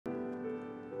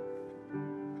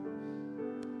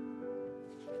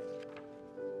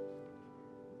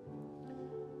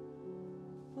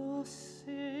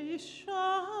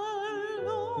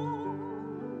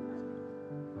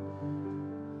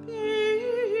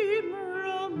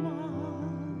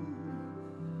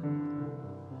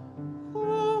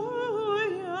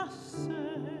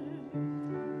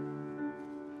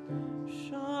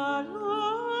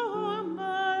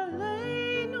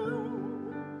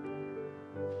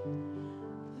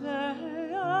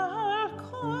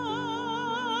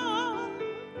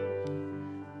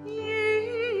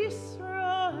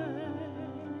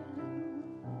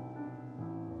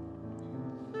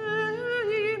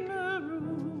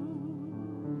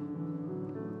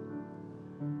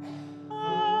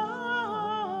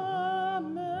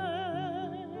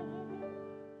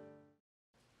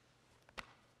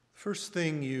First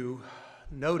thing you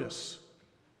notice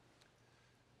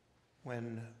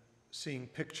when seeing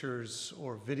pictures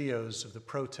or videos of the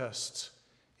protests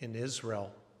in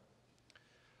Israel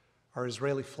are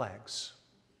Israeli flags.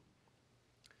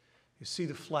 You see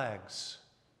the flags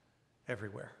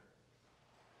everywhere.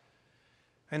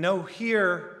 I know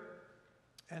here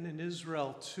and in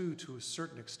Israel too, to a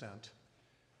certain extent,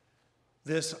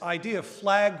 this idea of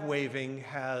flag waving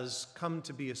has come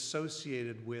to be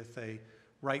associated with a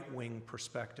right-wing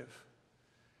perspective.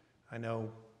 I know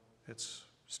it's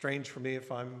strange for me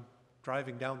if I'm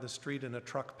driving down the street and a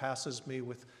truck passes me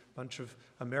with a bunch of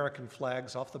American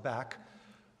flags off the back.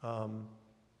 I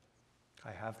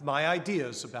have my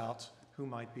ideas about who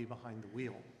might be behind the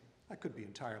wheel. I could be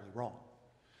entirely wrong,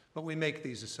 but we make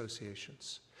these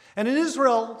associations. And in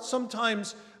Israel,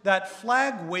 sometimes that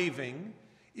flag waving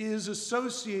is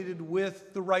associated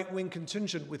with the right-wing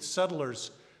contingent, with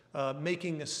settlers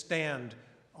making a stand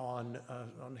on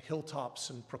hilltops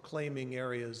and proclaiming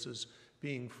areas as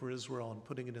being for Israel and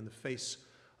putting it in the face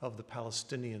of the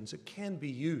Palestinians. It can be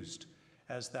used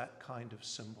as that kind of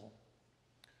symbol.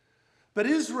 But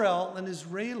Israel and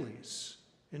Israelis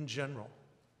in general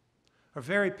are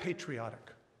very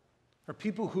patriotic, are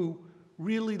people who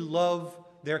really love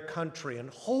their country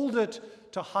and hold it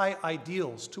to high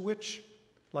ideals to which,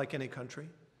 like any country,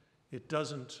 it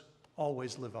doesn't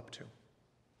always live up to.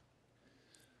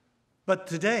 But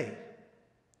today,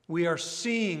 we are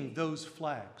seeing those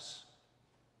flags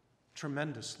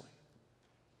tremendously.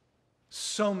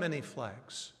 So many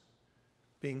flags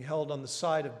being held on the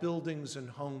side of buildings and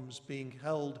homes, being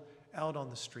held out on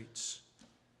the streets.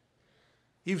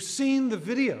 You've seen the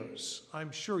videos, I'm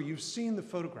sure. You've seen the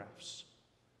photographs.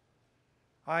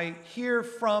 I hear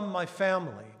from my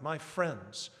family, my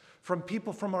friends, from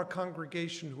people from our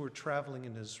congregation who are traveling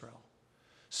in Israel.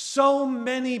 So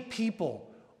many people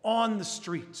on the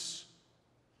streets,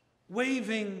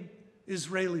 waving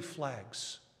Israeli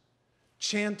flags,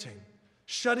 chanting,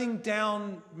 shutting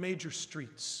down major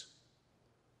streets,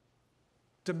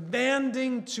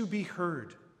 demanding to be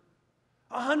heard.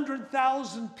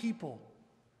 100,000 people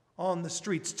on the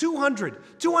streets,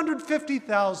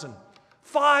 250,000,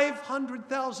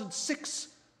 500,000,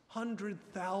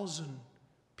 600,000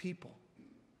 people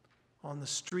on the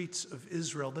streets of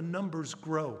Israel. The numbers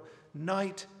grow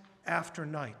night after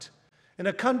night. In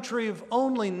a country of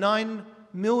only 9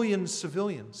 million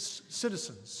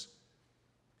citizens,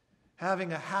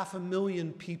 having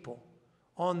 500,000 people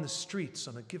on the streets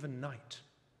on a given night,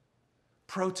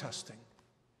 protesting,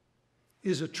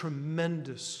 is a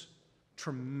tremendous,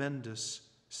 tremendous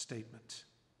statement.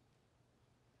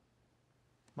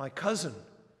 My cousin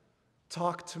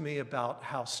talked to me about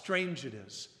how strange it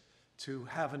is to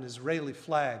have an Israeli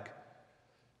flag,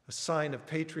 a sign of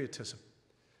patriotism,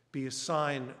 be a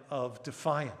sign of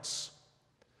defiance.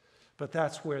 But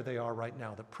that's where they are right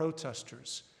now. The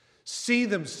protesters see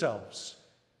themselves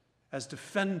as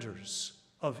defenders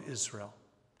of Israel,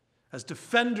 as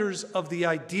defenders of the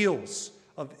ideals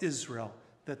of Israel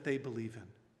that they believe in.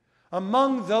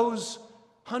 Among those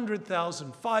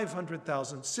 100,000,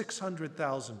 500,000,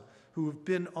 600,000 who have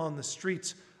been on the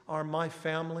streets are my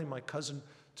family. My cousin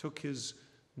took his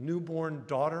newborn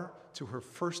daughter to her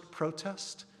first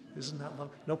protest. Isn't that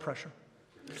lovely? No pressure.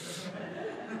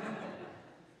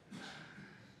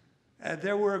 And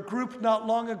there were a group not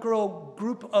long ago, a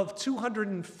group of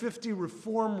 250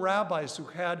 Reform rabbis who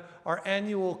had our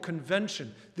annual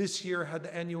convention. This year had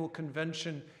the annual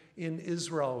convention in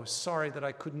Israel. I was sorry that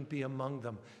I couldn't be among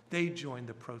them. They joined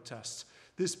the protests.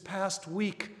 This past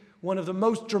week, one of the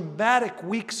most dramatic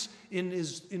weeks in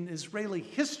Israeli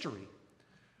history,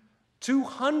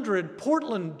 200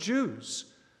 Portland Jews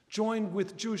joined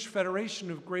with Jewish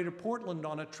Federation of Greater Portland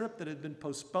on a trip that had been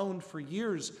postponed for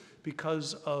years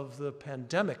because of the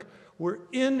pandemic. We're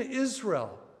in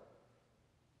Israel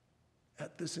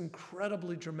at this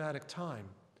incredibly dramatic time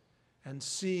and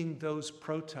seeing those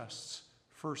protests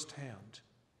firsthand.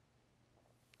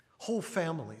 Whole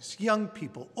families, young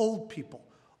people, old people,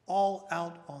 all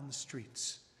out on the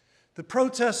streets. The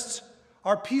protests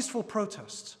are peaceful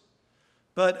protests.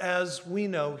 But as we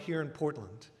know here in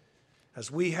Portland,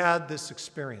 as we had this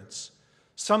experience,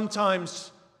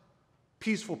 sometimes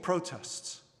peaceful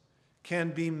protests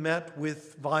can be met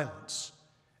with violence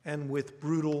and with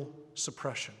brutal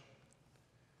suppression.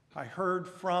 I heard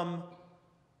from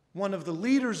one of the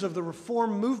leaders of the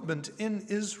reform movement in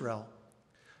Israel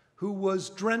who was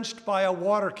drenched by a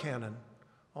water cannon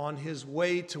on his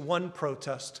way to one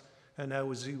protest, and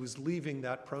as he was leaving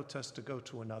that protest to go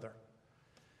to another.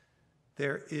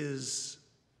 There is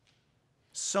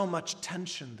so much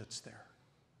tension that's there.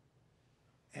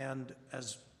 And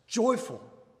as joyful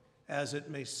as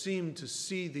it may seem to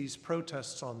see these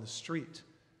protests on the street,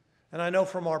 and I know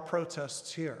from our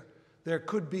protests here, there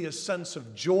could be a sense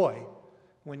of joy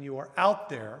when you are out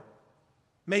there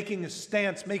making a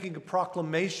stance, making a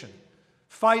proclamation,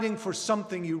 fighting for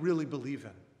something you really believe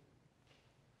in.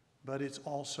 But it's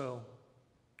also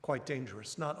quite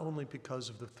dangerous, not only because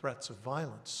of the threats of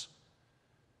violence,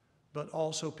 but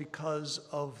also because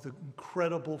of the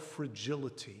incredible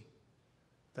fragility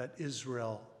that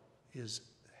Israel is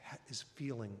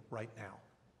feeling right now,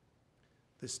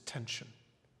 this tension.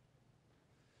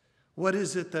 What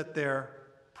is it that they're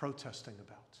protesting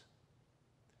about?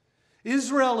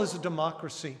 Israel is a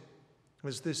democracy,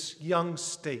 is this young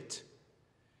state.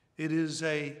 It is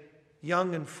a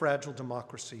young and fragile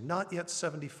democracy, not yet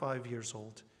 75 years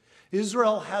old.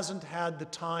 Israel hasn't had the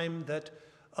time that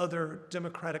other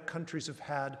democratic countries have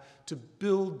had to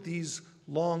build these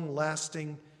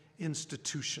long-lasting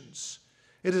institutions.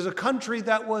 It is a country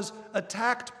that was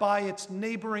attacked by its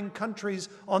neighboring countries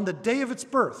on the day of its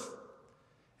birth,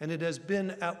 and it has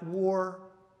been at war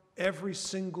every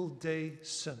single day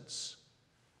since,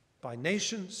 by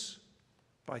nations,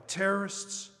 by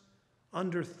terrorists,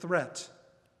 under threat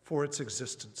for its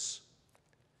existence.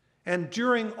 And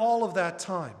during all of that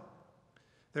time,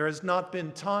 there has not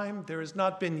been time, there has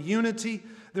not been unity,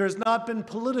 there has not been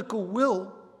political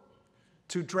will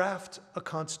to draft a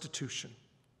constitution.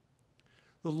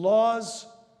 The laws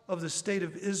of the State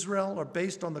of Israel are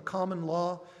based on the common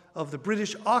law of the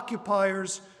British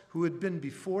occupiers who had been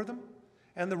before them,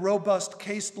 and the robust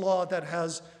case law that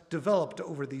has developed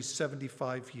over these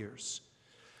 75 years.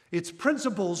 Its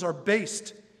principles are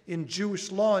based in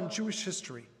Jewish law and Jewish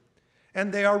history,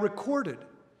 and they are recorded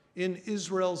in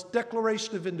Israel's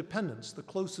Declaration of Independence, the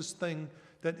closest thing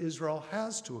that Israel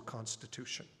has to a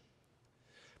constitution.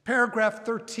 Paragraph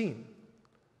 13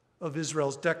 of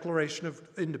Israel's Declaration of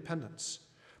Independence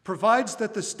provides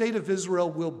that the State of Israel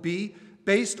will be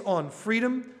based on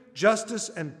freedom, justice,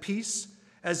 and peace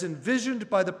as envisioned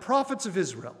by the prophets of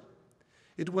Israel.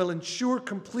 It will ensure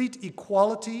complete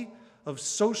equality of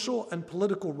social and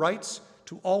political rights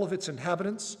to all of its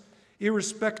inhabitants,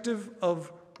 irrespective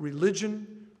of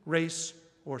religion, race,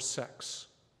 or sex.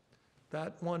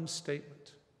 That one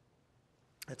statement,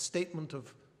 that statement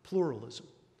of pluralism,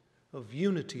 of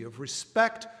unity, of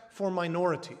respect for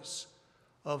minorities,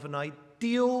 of an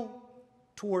ideal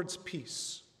towards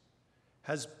peace,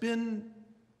 has been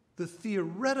the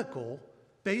theoretical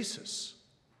basis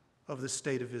of the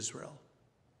State of Israel,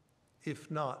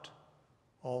 if not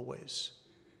always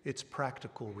its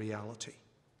practical reality.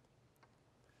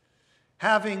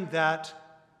 Having that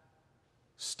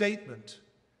statement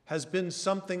has been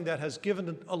something that has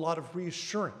given a lot of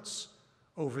reassurance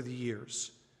over the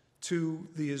years to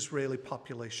the Israeli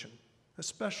population,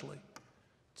 especially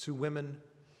to women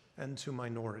and to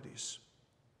minorities.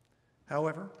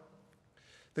 However,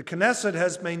 the Knesset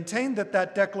has maintained that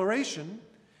that declaration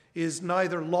is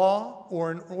neither law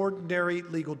or an ordinary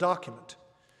legal document.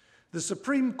 The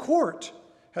Supreme Court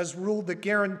has ruled that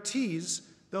guarantees,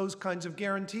 those kinds of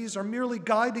guarantees, are merely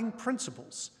guiding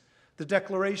principles. The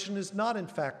declaration is not, in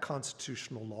fact,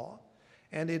 constitutional law,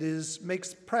 and it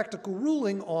makes practical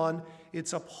ruling on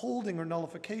its upholding or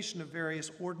nullification of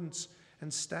various ordinances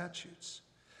and statutes.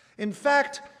 In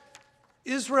fact,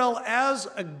 Israel as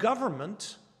a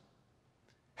government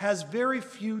has very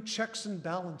few checks and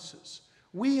balances.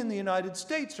 We in the United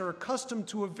States are accustomed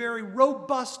to a very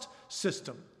robust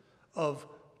system of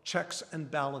checks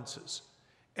and balances.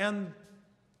 And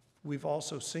we've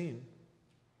also seen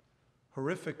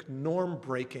horrific norm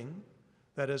breaking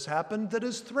that has happened that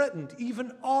has threatened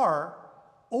even our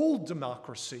old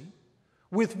democracy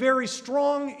with very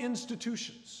strong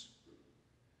institutions.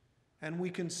 And we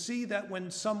can see that when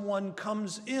someone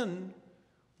comes in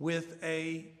with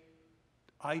an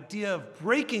idea of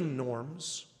breaking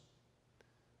norms,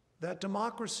 that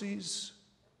democracies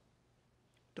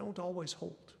don't always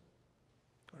hold,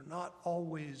 are not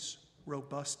always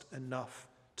robust enough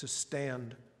to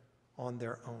stand on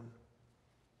their own.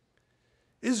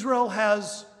 Israel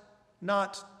has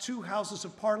not two houses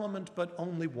of parliament, but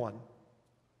only one,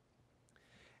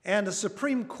 and a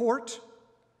Supreme Court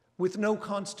with no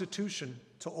constitution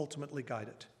to ultimately guide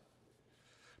it.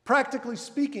 Practically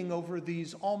speaking, over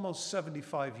these almost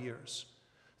 75 years,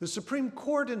 the Supreme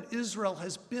Court in Israel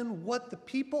has been what the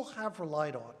people have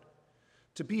relied on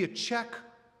to be a check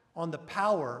on the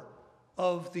power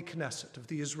of the Knesset, of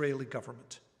the Israeli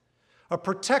government, a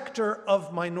protector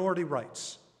of minority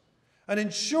rights, an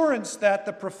assurance that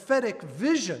the prophetic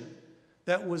vision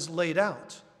that was laid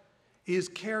out is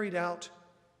carried out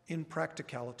in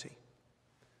practicality.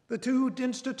 The two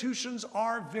institutions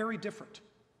are very different,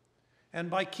 and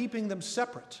by keeping them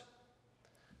separate,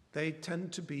 they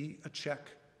tend to be a check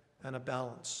and a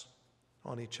balance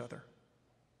on each other.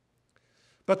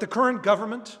 But the current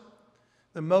government,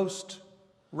 the most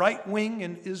right-wing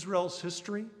in Israel's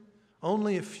history,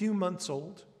 only a few months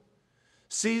old,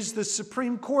 sees the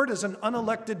Supreme Court as an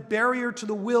unelected barrier to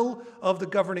the will of the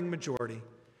governing majority,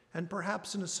 and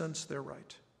perhaps in a sense they're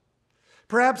right.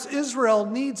 Perhaps Israel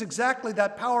needs exactly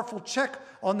that powerful check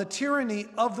on the tyranny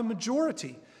of the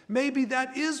majority. Maybe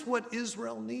that is what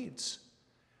Israel needs.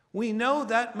 We know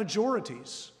that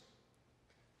majorities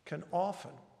can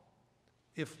often,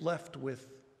 if left with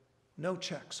no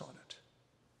checks on it,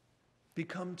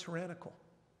 become tyrannical,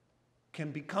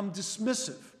 can become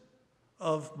dismissive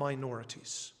of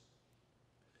minorities.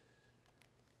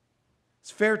 It's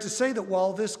fair to say that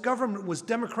while this government was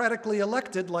democratically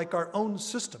elected like our own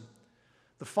system,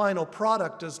 the final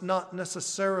product does not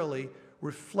necessarily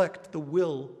reflect the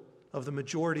will of the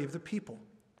majority of the people.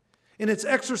 In its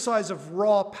exercise of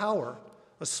raw power,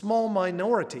 a small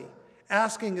minority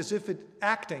acting as if it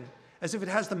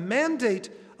has the mandate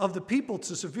of the people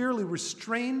to severely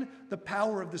restrain the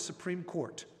power of the Supreme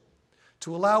Court,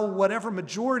 to allow whatever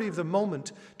majority of the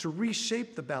moment to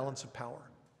reshape the balance of power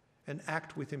and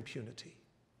act with impunity.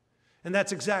 And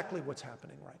that's exactly what's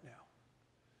happening right now.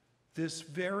 This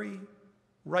very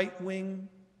right-wing,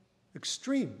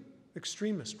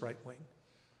 extremist right-wing,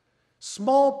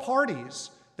 small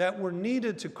parties that were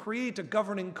needed to create a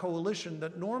governing coalition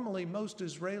that normally most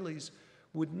Israelis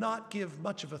would not give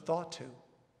much of a thought to,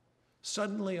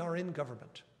 suddenly are in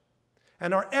government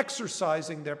and are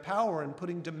exercising their power and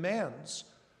putting demands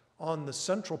on the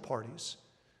central parties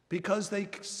because they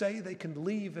say they can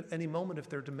leave at any moment if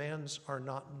their demands are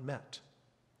not met.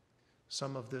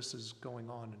 Some of this is going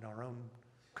on in our own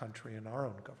country and our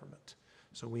own government,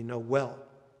 so we know well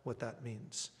what that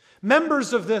means.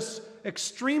 Members of this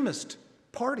extremist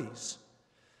parties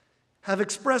have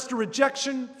expressed a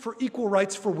rejection for equal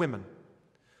rights for women,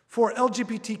 for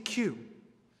LGBTQ,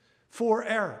 for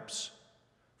Arabs,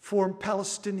 for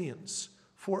Palestinians,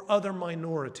 for other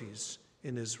minorities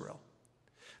in Israel.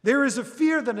 There is a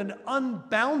fear that an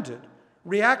unbounded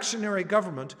reactionary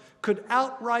government could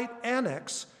outright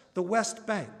annex the West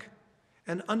Bank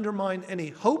and undermine any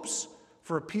hopes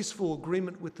for a peaceful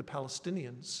agreement with the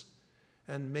Palestinians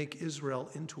and make Israel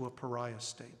into a pariah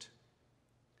state.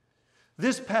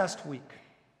 This past week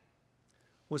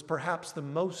was perhaps the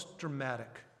most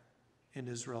dramatic in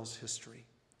Israel's history,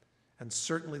 and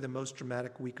certainly the most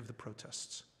dramatic week of the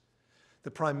protests.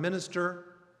 The Prime Minister,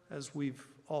 as we've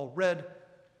all read,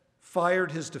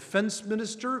 fired his defense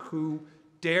minister, who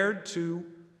dared to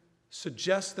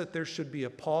suggest that there should be a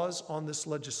pause on this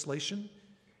legislation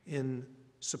in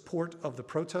support of the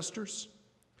protesters.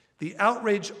 The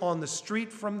outrage on the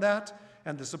street from that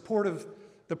and the support of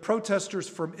the protesters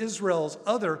from Israel's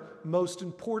other most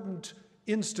important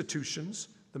institutions,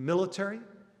 the military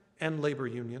and labor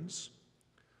unions,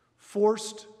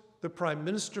 forced the Prime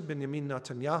Minister Benjamin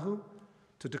Netanyahu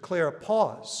to declare a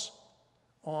pause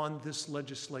on this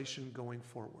legislation going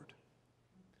forward.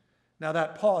 Now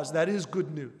that pause, that is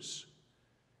good news.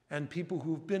 And people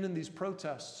who've been in these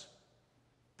protests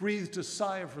breathed a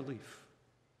sigh of relief,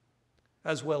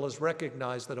 as well as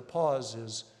recognized that a pause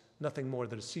is nothing more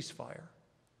than a ceasefire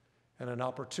and an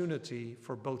opportunity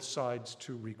for both sides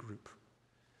to regroup.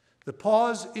 The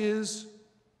pause is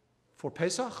for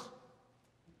Pesach.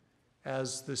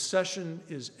 As the session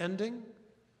is ending,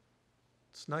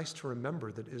 it's nice to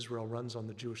remember that Israel runs on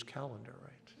the Jewish calendar,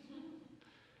 right?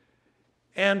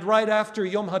 And right after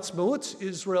Yom Ha'atzmaut,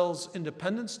 Israel's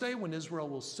Independence Day, when Israel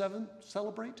will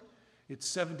celebrate its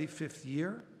 75th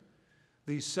year,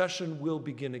 the session will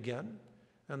begin again,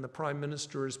 and the Prime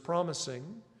Minister is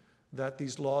promising that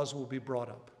these laws will be brought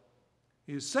up.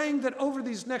 He is saying that over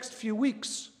these next few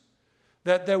weeks,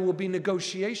 that there will be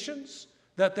negotiations,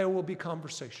 that there will be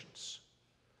conversations.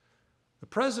 The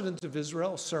President of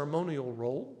Israel, a ceremonial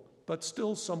role, but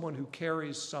still someone who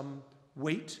carries some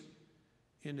weight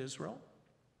in Israel,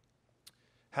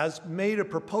 has made a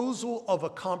proposal of a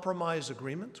compromise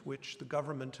agreement, which the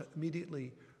government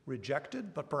immediately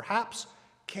rejected, but perhaps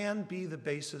can be the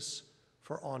basis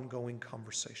for ongoing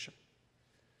conversation.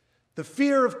 The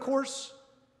fear, of course,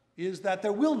 is that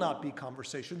there will not be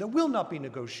conversation, there will not be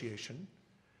negotiation,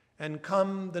 and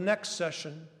come the next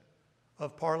session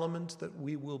of Parliament that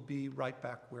we will be right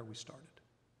back where we started.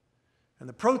 And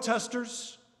the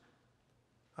protesters,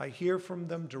 I hear from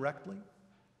them directly,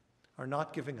 are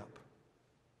not giving up,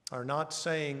 are not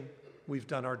saying we've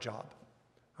done our job,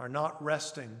 are not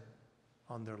resting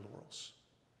on their laurels.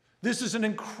 This is an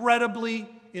incredibly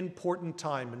important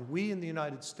time, and we in the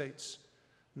United States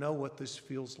know what this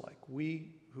feels like.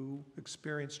 We who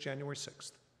experienced January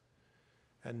 6th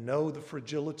and know the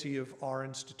fragility of our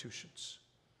institutions,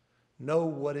 know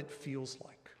what it feels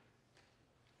like,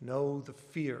 know the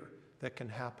fear that can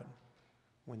happen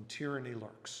when tyranny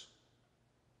lurks.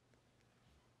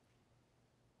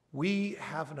 We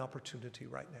have an opportunity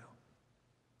right now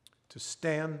to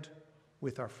stand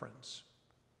with our friends.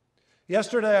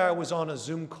 Yesterday, I was on a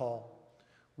Zoom call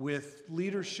with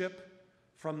leadership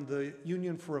from the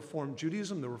Union for Reform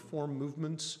Judaism, the Reform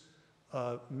Movement's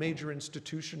major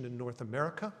institution in North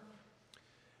America.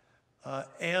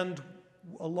 And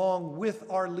along with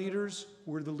our leaders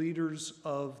were the leaders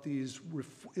of the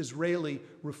Israeli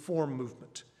Reform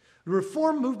Movement. The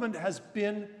Reform Movement has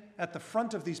been at the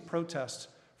front of these protests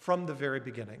from the very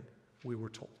beginning, we were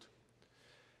told.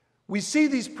 We see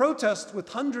these protests with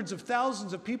hundreds of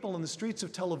thousands of people in the streets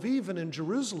of Tel Aviv and in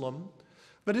Jerusalem,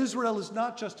 but Israel is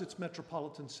not just its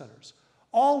metropolitan centers.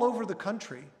 All over the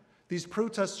country, these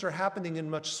protests are happening in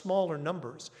much smaller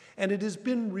numbers, and it has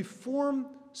been Reform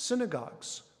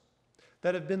synagogues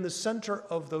that have been the center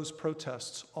of those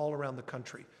protests all around the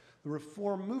country. The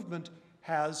Reform movement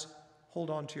has, hold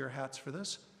on to your hats for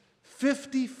this,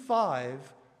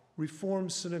 55 Reform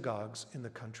synagogues in the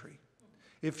country.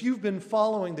 If you've been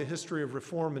following the history of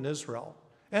Reform in Israel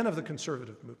and of the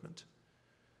conservative movement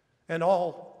and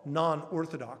all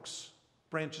non-Orthodox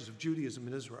branches of Judaism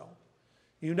in Israel,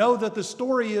 you know that the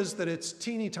story is that it's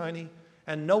teeny tiny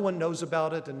and no one knows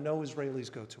about it and no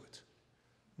Israelis go to it.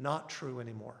 Not true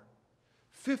anymore.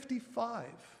 55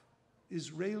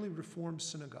 Israeli Reform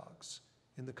synagogues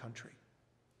in the country.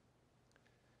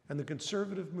 And the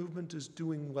conservative movement is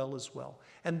doing well as well.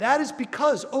 And that is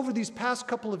because over these past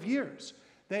couple of years,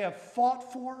 they have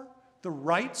fought for the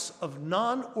rights of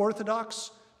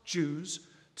non-Orthodox Jews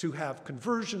to have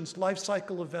conversions, life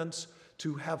cycle events,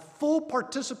 to have full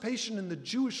participation in the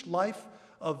Jewish life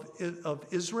of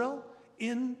Israel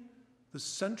in the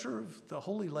center of the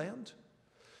Holy Land,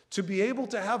 to be able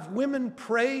to have women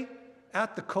pray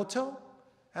at the Kotel,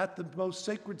 at the most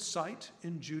sacred site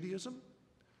in Judaism.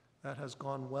 That has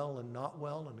gone well and not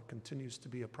well, and it continues to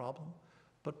be a problem.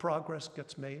 But progress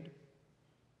gets made.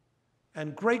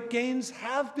 And great gains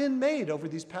have been made over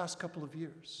these past couple of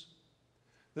years.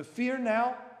 The fear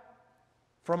now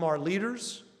from our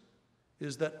leaders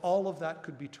is that all of that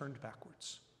could be turned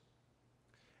backwards.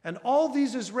 And all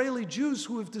these Israeli Jews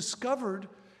who have discovered,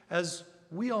 as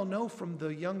we all know from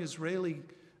the young Israeli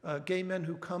gay men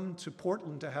who come to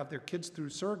Portland to have their kids through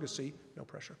surrogacy, no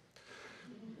pressure,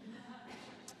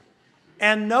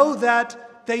 and know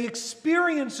that they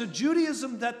experience a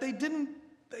Judaism that they didn't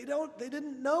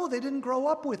know, they didn't grow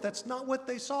up with. That's not what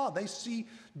they saw. They see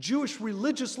Jewish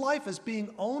religious life as being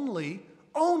only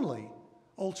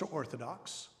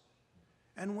ultra-Orthodox.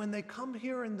 And when they come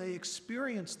here and they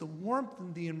experience the warmth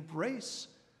and the embrace,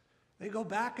 they go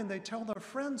back and they tell their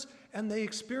friends, and they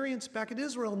experience back in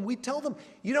Israel, and we tell them,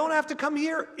 you don't have to come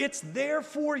here. It's there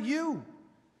for you.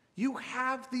 You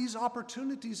have these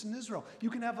opportunities in Israel. You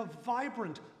can have a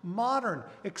vibrant, modern,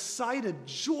 excited,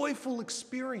 joyful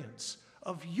experience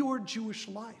of your Jewish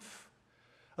life.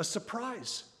 A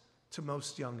surprise to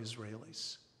most young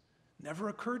Israelis. Never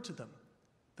occurred to them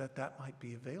that that might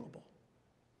be available.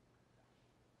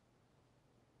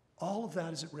 All of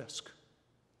that is at risk.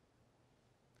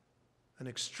 An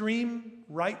extreme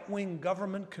right-wing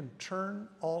government can turn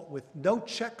all, with no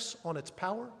checks on its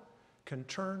power, can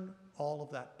turn all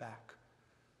of that back.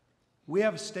 We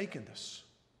have a stake in this.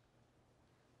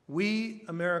 We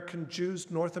American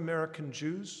Jews, North American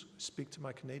Jews, speak to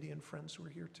my Canadian friends who are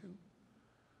here too,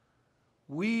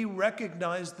 we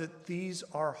recognize that these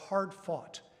are hard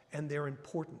fought and they're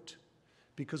important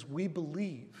because we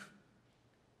believe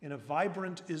in a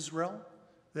vibrant Israel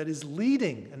that is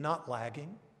leading and not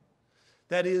lagging,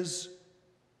 that is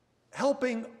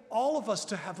helping all of us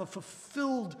to have a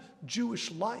fulfilled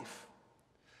Jewish life,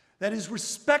 that is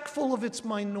respectful of its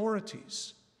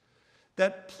minorities,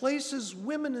 that places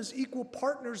women as equal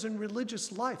partners in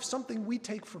religious life, something we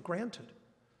take for granted,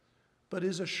 but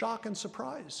is a shock and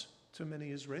surprise to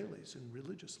many Israelis in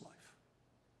religious life.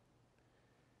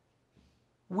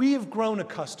 We have grown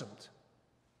accustomed,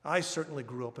 I certainly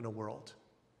grew up in a world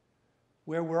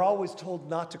where we're always told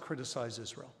not to criticize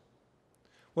Israel,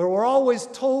 where we're always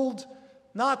told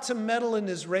not to meddle in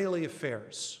Israeli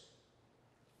affairs,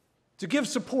 to give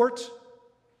support,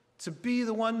 to be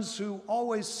the ones who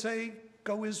always say,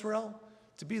 go Israel,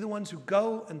 to be the ones who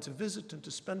go and to visit and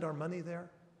to spend our money there.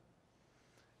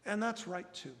 And that's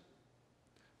right too.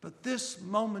 But this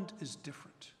moment is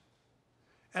different.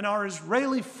 And our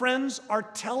Israeli friends are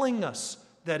telling us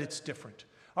that it's different.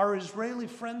 Our Israeli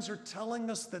friends are telling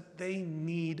us that they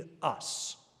need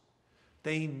us.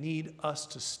 They need us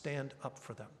to stand up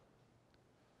for them.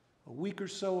 A week or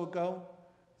so ago,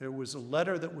 there was a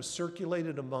letter that was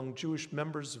circulated among Jewish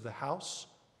members of the House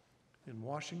in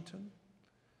Washington,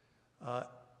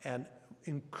 and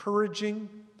encouraging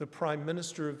the Prime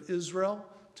Minister of Israel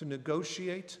to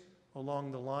negotiate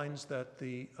along the lines that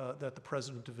the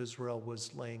President of Israel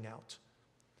was laying out.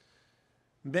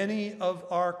 Many of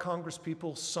our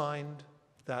congresspeople signed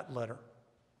that letter.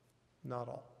 Not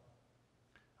all.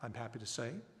 I'm happy to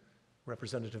say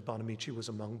Representative Bonamici was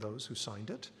among those who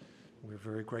signed it. We're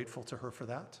very grateful to her for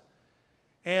that.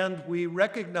 And we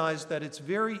recognize that it's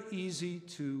very easy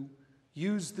to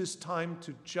use this time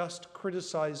to just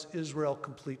criticize Israel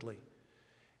completely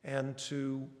and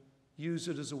to use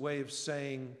it as a way of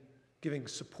saying, giving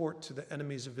support to the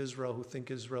enemies of Israel who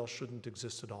think Israel shouldn't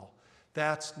exist at all.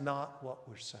 That's not what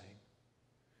we're saying.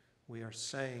 We are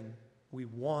saying we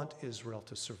want Israel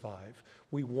to survive.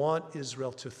 We want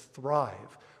Israel to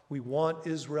thrive. We want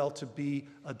Israel to be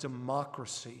a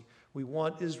democracy. We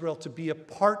want Israel to be a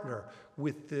partner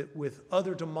with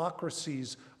other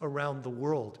democracies around the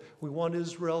world. We want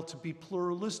Israel to be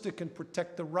pluralistic and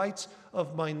protect the rights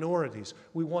of minorities.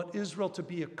 We want Israel to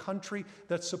be a country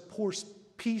that supports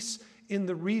peace in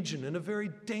the region, in a very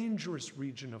dangerous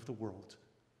region of the world.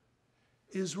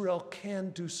 Israel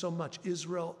can do so much.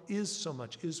 Israel is so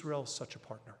much. Israel is such a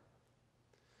partner.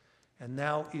 And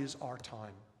now is our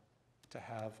time to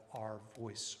have our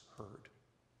voice heard.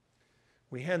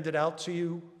 We handed out to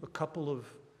you a couple of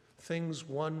things.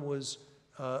 One was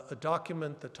a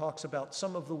document that talks about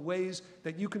some of the ways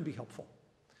that you can be helpful,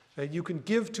 that you can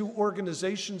give to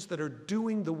organizations that are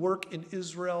doing the work in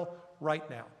Israel right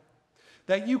now,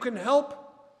 that you can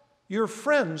help your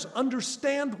friends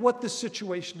understand what the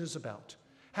situation is about,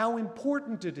 how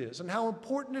important it is, and how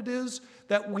important it is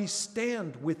that we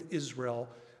stand with Israel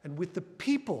and with the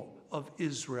people of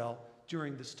Israel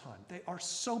during this time. They are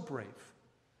so brave.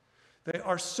 They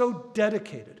are so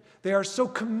dedicated. They are so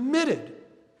committed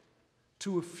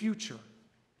to a future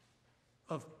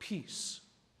of peace.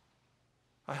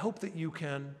 I hope that you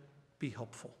can be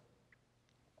helpful.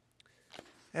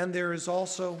 And there is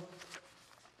also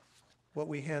what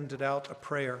we handed out, a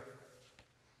prayer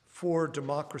for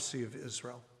democracy of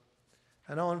Israel.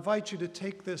 And I'll invite you to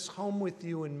take this home with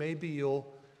you, and maybe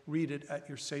you'll read it at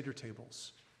your Seder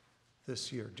tables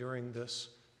this year during this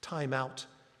time out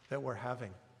that we're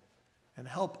having. And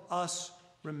help us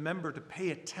remember to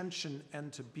pay attention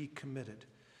and to be committed.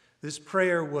 This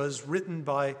prayer was written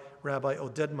by Rabbi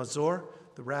Oded Mazor,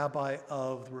 the rabbi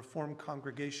of the Reformed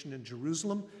congregation in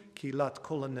Jerusalem, Kilat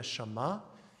Kol HaNeshama.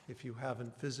 If you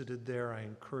haven't visited there, I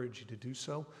encourage you to do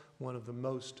so. One of the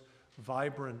most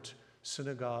vibrant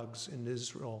synagogues in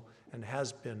Israel, and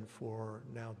has been for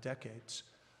now decades.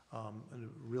 A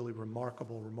really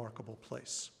remarkable, remarkable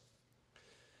place.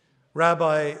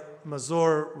 Rabbi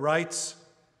Mazor writes,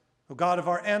 O God of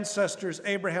our ancestors,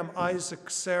 Abraham, Isaac,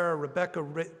 Sarah,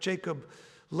 Rebekah, Jacob,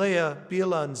 Leah,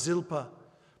 Bilhah, and Zilpah,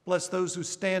 bless those who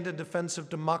stand in defense of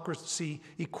democracy,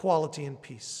 equality, and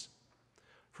peace.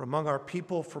 For among our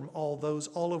people, from all those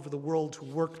all over the world who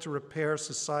work to repair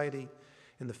society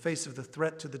in the face of the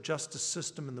threat to the justice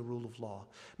system and the rule of law,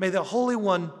 may the Holy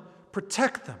One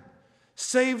protect them,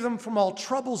 save them from all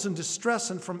troubles and distress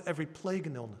and from every plague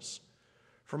and illness,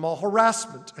 from all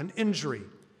harassment and injury,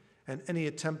 and any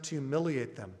attempt to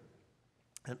humiliate them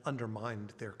and undermine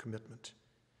their commitment.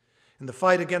 In the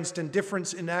fight against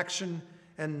indifference, inaction,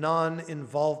 and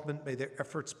non-involvement, may their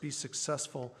efforts be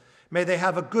successful. May they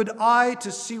have a good eye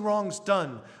to see wrongs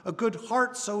done, a good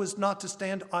heart so as not to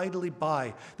stand idly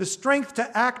by, the strength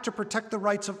to act to protect the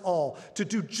rights of all, to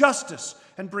do justice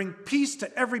and bring peace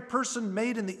to every person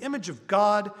made in the image of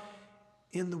God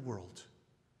in the world.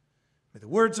 May the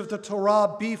words of the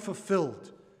Torah be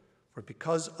fulfilled, for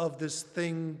because of this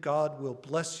thing, God will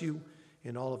bless you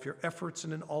in all of your efforts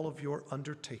and in all of your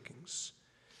undertakings.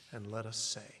 And let us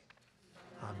say,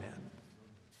 Amen.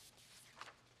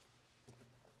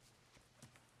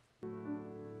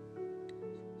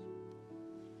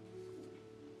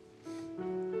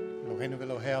 Eloheinu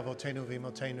v'Elohei avotenu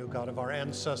v'imotenu, God of our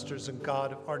ancestors and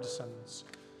God of our descendants.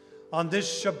 On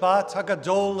this Shabbat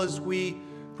HaGadol, as we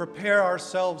prepare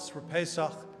ourselves for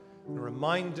Pesach, and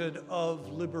reminded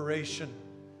of liberation,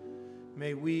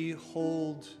 may we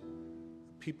hold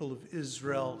the people of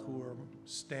Israel who are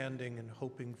standing and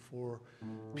hoping for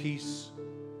peace,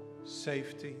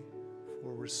 safety,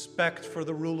 for respect for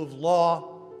the rule of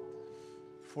law,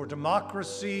 for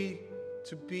democracy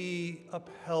to be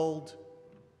upheld.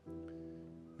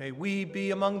 May we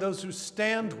be among those who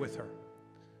stand with her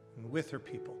and with her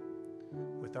people,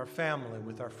 with our family,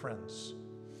 with our friends.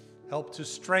 Help to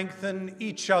strengthen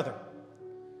each other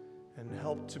and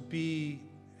help to be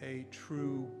a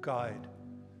true guide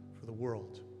for the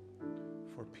world,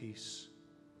 for peace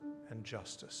and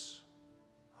justice.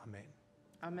 Amen.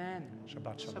 Amen.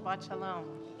 Shabbat shalom. Shabbat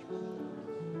shalom.